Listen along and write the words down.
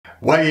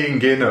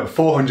Weighing in at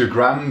 400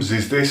 grams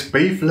is this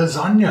beef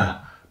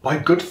lasagna by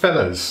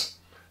Goodfellas.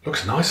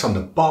 Looks nice on the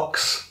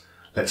box.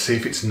 Let's see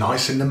if it's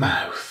nice in the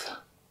mouth.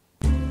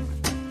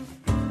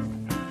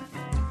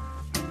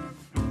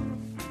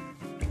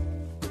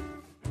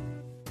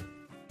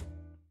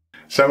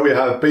 So we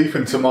have beef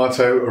and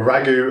tomato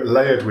ragu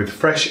layered with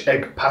fresh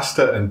egg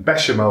pasta and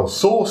bechamel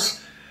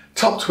sauce,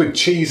 topped with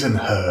cheese and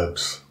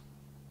herbs.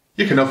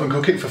 You can oven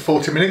cook it for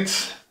 40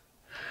 minutes.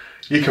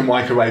 You can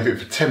microwave it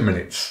for 10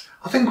 minutes.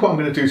 I think what I'm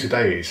going to do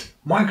today is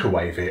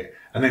microwave it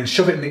and then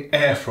shove it in the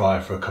air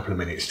fryer for a couple of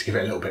minutes to give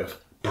it a little bit of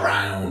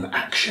brown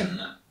action.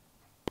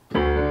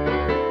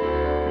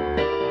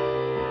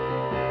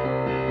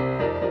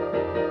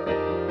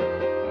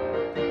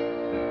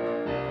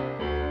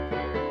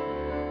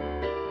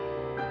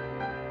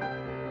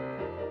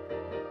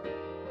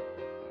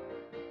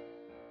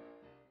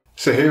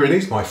 So here it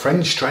is, my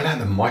friends, straight out of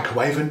the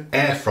microwave and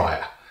air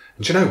fryer.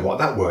 And do you know what?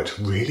 That worked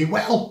really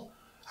well.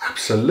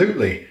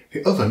 Absolutely,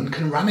 the oven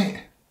can run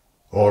it.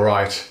 All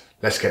right,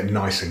 let's get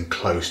nice and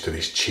close to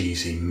this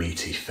cheesy,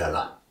 meaty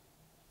fella.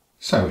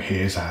 So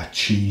here's our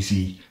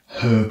cheesy,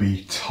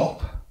 herby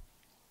top.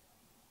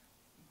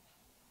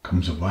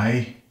 Comes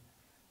away,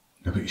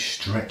 a bit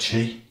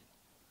stretchy.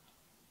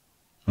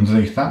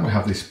 Underneath that we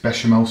have this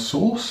bechamel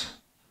sauce.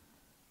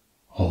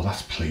 Oh,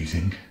 that's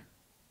pleasing.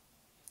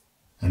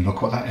 And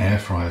look what that air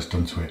fryer's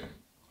done to it.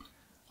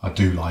 I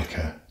do like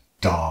a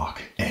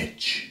dark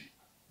edge.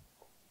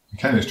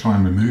 Okay, let's try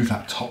and remove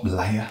that top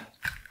layer.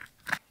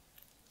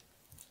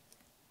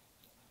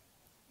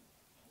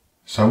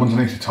 So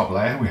underneath the top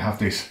layer we have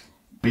this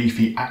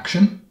beefy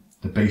action.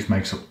 The beef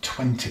makes up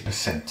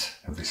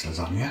 20% of this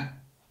lasagna.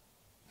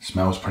 It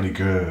smells pretty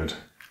good.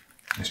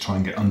 Let's try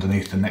and get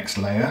underneath the next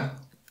layer.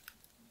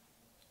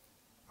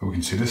 Oh, we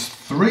can see there's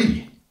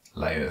 3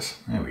 layers.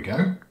 There we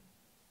go.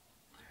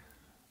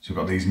 So we've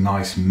got these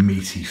nice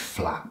meaty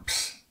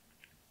flaps.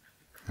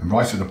 And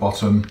right at the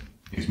bottom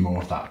is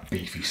more of that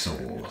beefy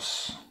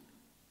sauce.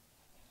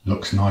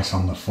 Looks nice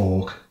on the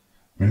fork.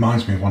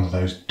 Reminds me of one of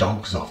those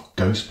dogs off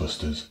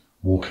Ghostbusters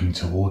walking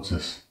towards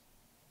us.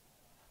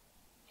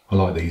 I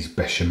like these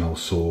bechamel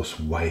sauce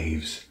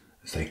waves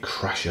as they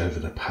crash over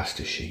the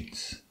pasta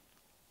sheets.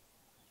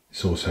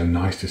 It's also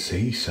nice to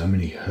see so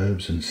many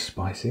herbs and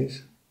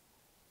spices.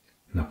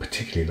 And I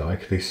particularly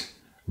like this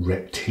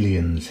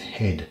reptilian's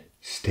head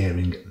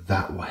staring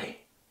that way.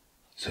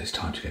 So it's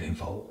time to get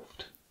involved.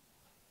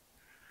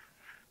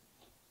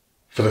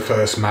 For the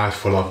first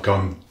mouthful I've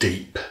gone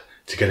deep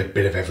to get a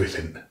bit of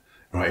everything.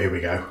 Right, here we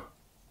go.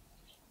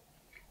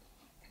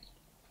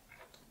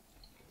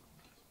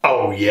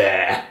 Oh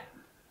yeah!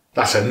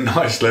 That's a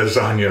nice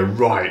lasagna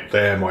right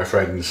there, my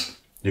friends.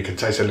 You can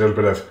taste a little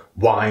bit of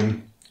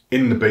wine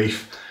in the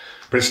beef,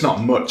 but it's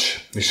not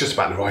much. It's just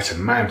about the right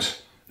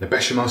amount. The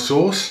bechamel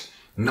sauce,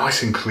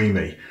 nice and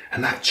creamy.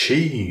 And that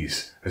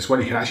cheese, as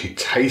well, you can actually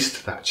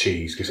taste that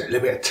cheese. Gives it a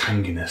little bit of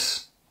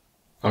tanginess.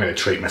 I'm going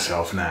to treat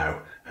myself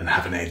now and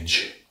have an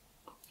edge.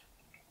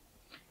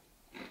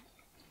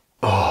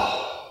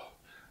 Oh,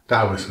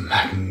 that was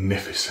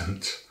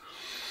magnificent.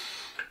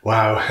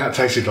 Wow, that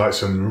tasted like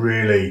some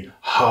really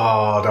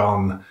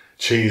hard-on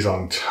cheese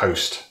on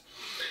toast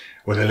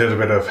with a little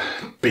bit of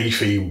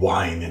beefy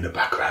wine in the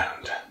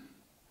background.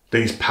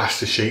 These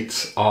pasta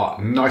sheets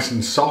are nice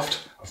and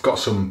soft. I've got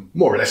some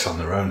more or less on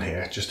their own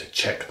here just to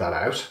check that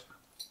out.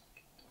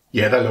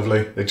 Yeah, they're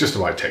lovely. They're just the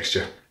right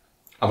texture.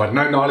 I've had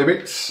no gnarly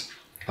bits.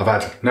 I've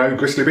had no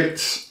gristly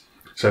bits.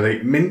 So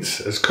the mince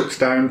has cooked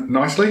down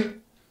nicely.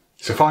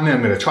 So finally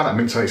I'm going to try that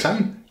mince on its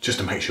own just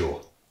to make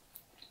sure.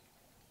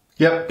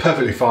 Yep,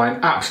 perfectly fine.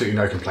 Absolutely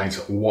no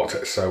complaints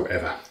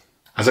whatsoever.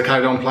 As I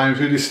carried on playing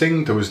through this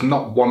thing, there was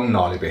not one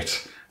gnarly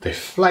bit. The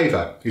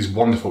flavour is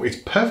wonderful.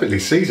 It's perfectly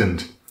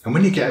seasoned. And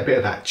when you get a bit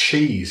of that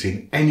cheese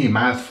in any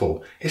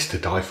mouthful, it's to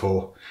die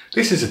for.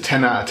 This is a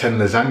 10 out of 10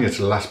 lasagna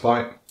to the last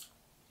bite.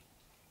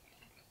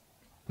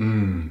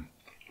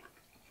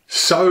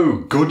 So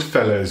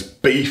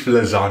Goodfellas beef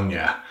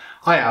lasagna.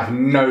 I have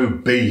no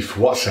beef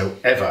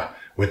whatsoever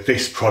with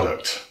this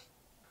product.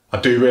 I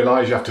do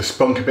realise you have to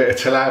spunk a bit of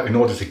till out in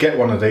order to get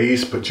one of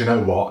these, but you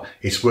know what?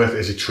 It's worth it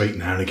as a treat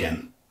now and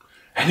again.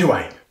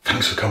 Anyway,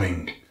 thanks for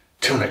coming.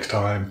 Till next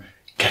time,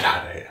 get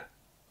out of here.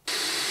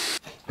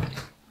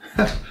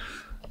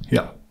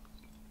 Yeah.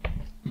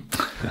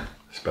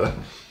 It's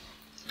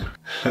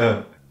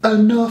better.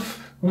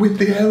 Enough with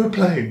the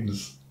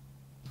aeroplanes.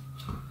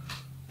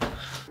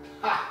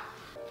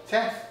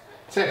 Tef,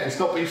 it's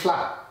got to be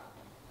flat.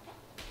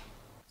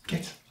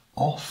 Get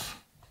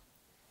off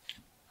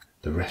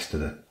the rest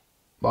of the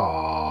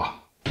bar.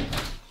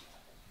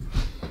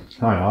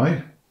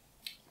 Aye.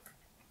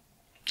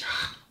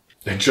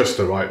 They're just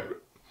the right.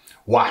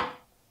 Wow.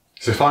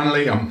 So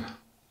finally,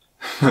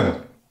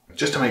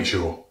 just to make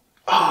sure.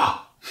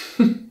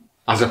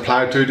 As I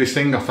ploughed through this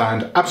thing, I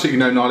found absolutely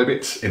no gnarly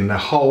bits in the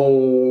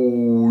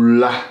whole